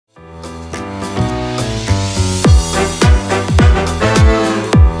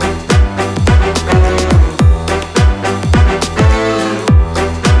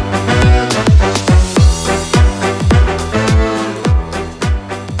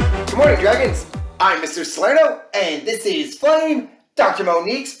morning, Dragons. I'm Mr. Salerno, and this is Flame. Dr.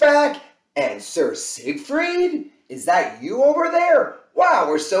 Monique's back, and Sir Siegfried, is that you over there? Wow,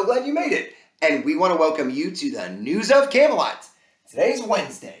 we're so glad you made it. And we want to welcome you to the News of Camelot. Today's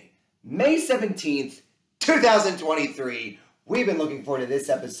Wednesday, May 17th, 2023. We've been looking forward to this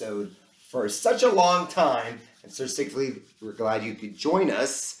episode for such a long time. And Sir Siegfried, we're glad you could join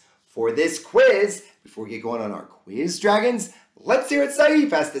us for this quiz. Before we get going on our quiz, Dragons, let's hear what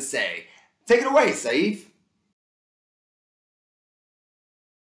Saif has to say. Take it away, Saif.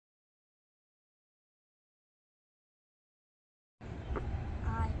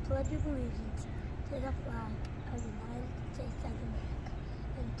 I pledge allegiance to the flag of the United States of America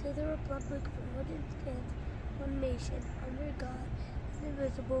and to the republic for which it stands, one nation, under God,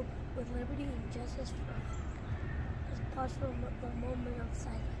 indivisible, with liberty and justice for all. Let's pause for a moment of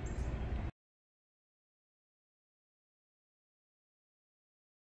silence.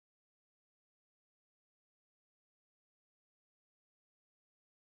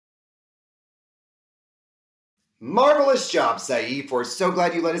 Marvelous job, Saif. We're so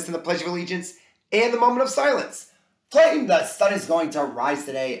glad you led us in the Pledge of Allegiance and the moment of silence. Flame, the sun is going to rise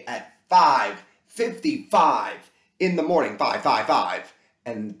today at 5:55 in the morning, 5:55.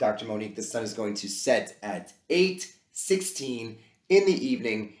 And Dr. Monique, the sun is going to set at 8:16 in the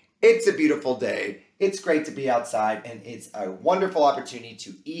evening. It's a beautiful day. It's great to be outside, and it's a wonderful opportunity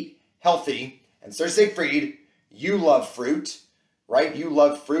to eat healthy. And Sir Siegfried, you love fruit, right? You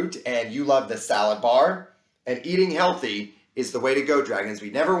love fruit, and you love the salad bar. And eating healthy is the way to go, Dragons. We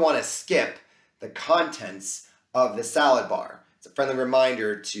never want to skip the contents of the salad bar. It's a friendly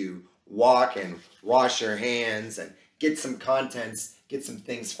reminder to walk and wash your hands and get some contents, get some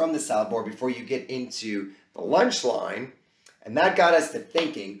things from the salad bar before you get into the lunch line. And that got us to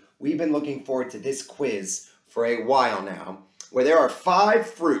thinking. We've been looking forward to this quiz for a while now, where there are 5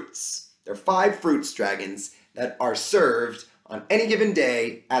 fruits. There are 5 fruits, Dragons, that are served on any given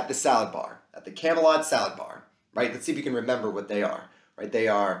day at the salad bar. At the Camelot Salad Bar, right? Let's see if you can remember what they are, right? They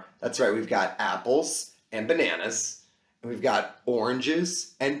are, that's right, we've got apples and bananas, and we've got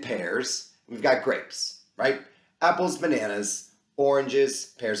oranges and pears, and we've got grapes, right? Apples, bananas,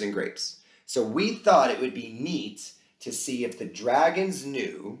 oranges, pears, and grapes. So we thought it would be neat to see if the Dragons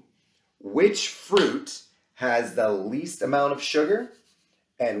knew which fruit has the least amount of sugar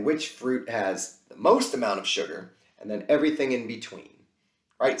and which fruit has the most amount of sugar, and then everything in between.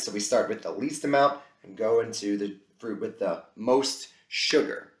 Right, so we start with the least amount and go into the fruit with the most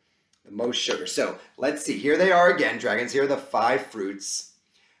sugar. The most sugar. So let's see. Here they are again, Dragons. Here are the 5 fruits.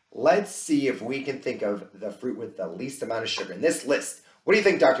 Let's see if we can think of the fruit with the least amount of sugar in this list. What do you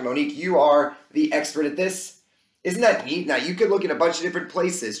think, Dr. Monique? You are the expert at this. Isn't that neat? Now, you could look at a bunch of different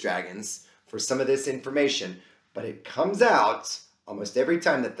places, Dragons, for some of this information, but it comes out almost every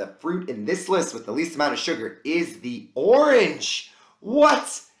time that the fruit in this list with the least amount of sugar is the orange.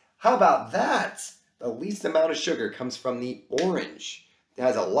 What? How about that? The least amount of sugar comes from the orange. It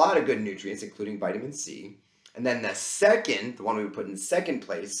has a lot of good nutrients, including vitamin C. And then the second, the one we would put in second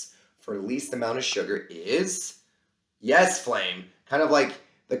place for least amount of sugar is, yes, Flame, kind of like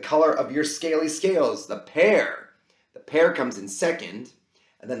the color of your scaly scales, the pear. The pear comes in second.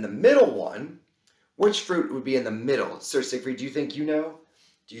 And then the middle one, which fruit would be in the middle? Sir Siegfried, do you think you know?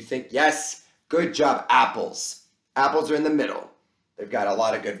 Do you think, yes, good job, apples. Apples are in the middle. They've got a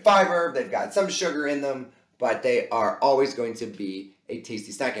lot of good fiber, they've got some sugar in them, but they are always going to be a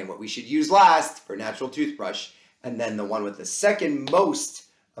tasty snack. And what we should use last for natural toothbrush, and then the one with the second most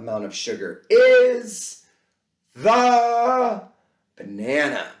amount of sugar is the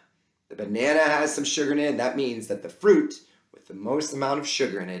banana. The banana has some sugar in it, and that means that the fruit with the most amount of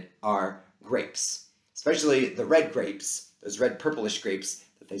sugar in it are grapes, especially the red grapes, those red purplish grapes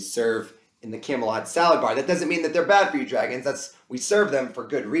that they serve in the Camelot Salad Bar. That doesn't mean that they're bad for you, Dragons. We serve them for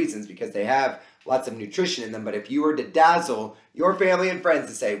good reasons because they have lots of nutrition in them. But if you were to dazzle your family and friends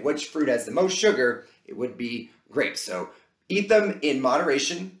to say which fruit has the most sugar, it would be grapes. So eat them in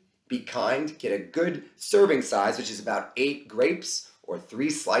moderation, be kind, get a good serving size, which is about 8 grapes or 3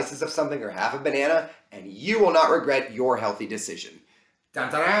 slices of something or half a banana, and you will not regret your healthy decision.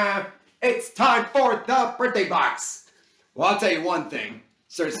 Dun-dun-dun! It's time for the birthday box. Well, I'll tell you one thing,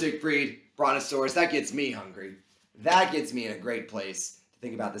 Sir Siegfried, Brontosaurus, that gets me hungry. That gets me in a great place to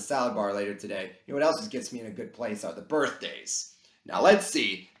think about the salad bar later today. You know what else gets me in a good place are the birthdays. Now let's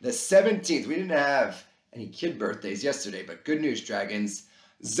see, the 17th, we didn't have any kid birthdays yesterday, but good news, Dragons.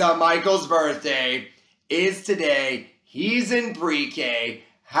 Michael's birthday is today. He's in pre-K.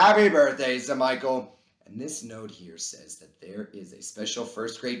 Happy birthday, Michael. And this note here says that there is a special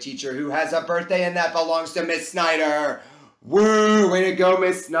first grade teacher who has a birthday, and that belongs to Miss Snyder. Woo! Way to go,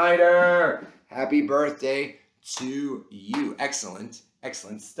 Miss Snyder! Happy birthday to you. Excellent,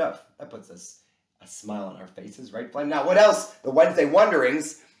 excellent stuff. That puts us a smile on our faces, right, Flame? Now, what else? The Wednesday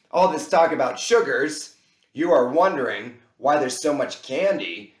Wonderings, all this talk about sugars. You are wondering why there's so much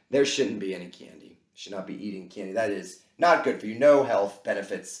candy. There shouldn't be any candy. You should not be eating candy. That is not good for you. No health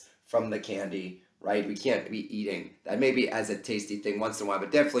benefits from the candy, right? We can't be eating that, maybe as a tasty thing once in a while,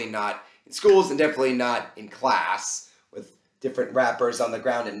 but definitely not in schools and definitely not in class with different wrappers on the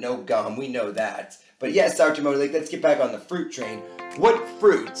ground and no gum. We know that. But yes, Dr. Monique, let's get back on the fruit train. What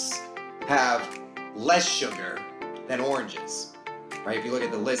fruits have less sugar than oranges? Right? If you look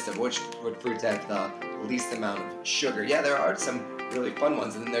at the list of what fruits have the least amount of sugar, yeah, there are some really fun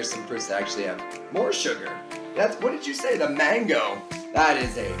ones, and then there's some fruits that actually have more sugar. What did you say? The mango. That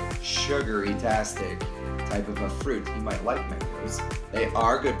is a sugary-tastic type of a fruit. You might like mangoes. They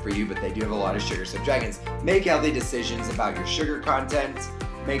are good for you, but they do have a lot of sugar. So dragons, make healthy decisions about your sugar content.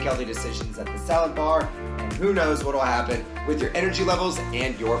 Make healthy decisions at the salad bar, and who knows what will happen with your energy levels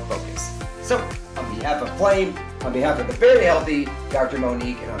and your focus. So, on behalf of Flame, on behalf of the very healthy Dr.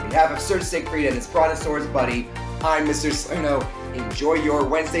 Monique, and on behalf of Sir Siegfried and his Brontosaurus buddy, I'm Mr. Salerno. Enjoy your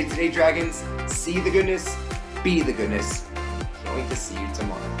Wednesday today, dragons. See the goodness, be the goodness. Can't wait to see you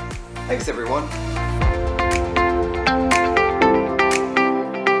tomorrow. Thanks, everyone.